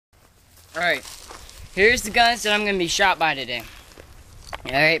Alright, here's the guns that I'm going to be shot by today.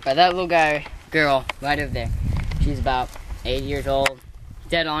 Alright, by that little girl right over there. She's about 8 years old,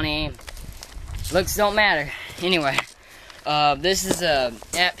 dead on aim. Looks don't matter. Anyway, this is a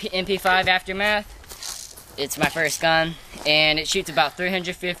MP5 Aftermath. It's my first gun, and it shoots about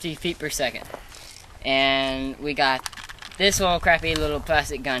 350 feet per second. And we got this little crappy little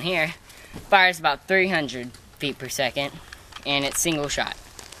plastic gun here. Fires about 300 feet per second, and it's single shot.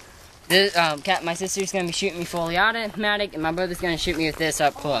 This, my sister's going to be shooting me fully automatic, and my brother's going to shoot me with this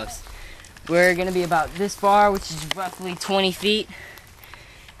up close. We're going to be about this far, which is roughly 20 feet,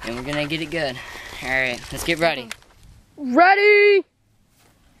 and we're going to get it good. Alright, let's get ready. Ready,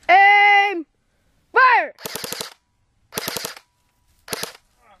 aim, fire!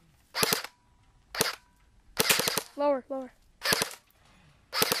 Lower, lower.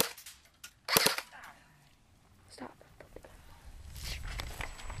 Stop.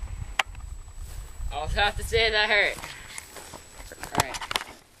 I'll have to say that hurt. Alright.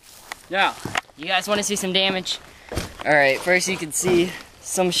 Now, you guys want to see some damage? Alright, first you can see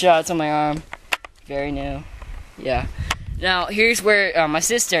some shots on my arm. Very new. Yeah. Now, here's where my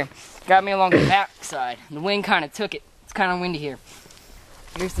sister got me along the back side. The wind kind of took it. It's kind of windy here.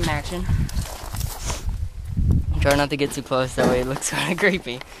 Here's some action. Try not to get too close, that way it looks kind of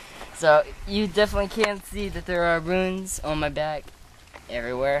creepy. So, you definitely can see that there are wounds on my back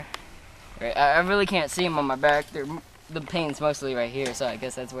everywhere. Right, I really can't see them on my back. The pain's mostly right here, so I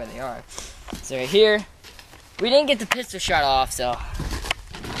guess that's where they are. So right here, we didn't get the pistol shot off, so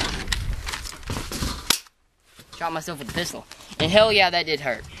shot myself with the pistol. And hell yeah, that did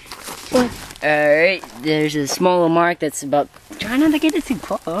hurt. Alright, there's a small little mark that's about, try not to get it too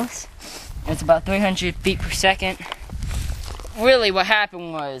close. It's about 300 feet per second. Really what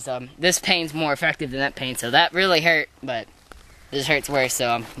happened was, this pain's more effective than that pain, so that really hurt, but this hurts worse, so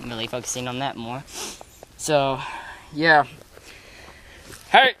I'm really focusing on that more. So, yeah.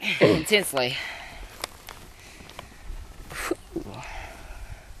 Hurt intensely.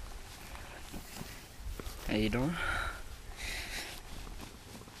 How you doing?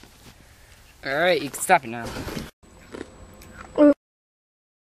 Alright, you can stop it now.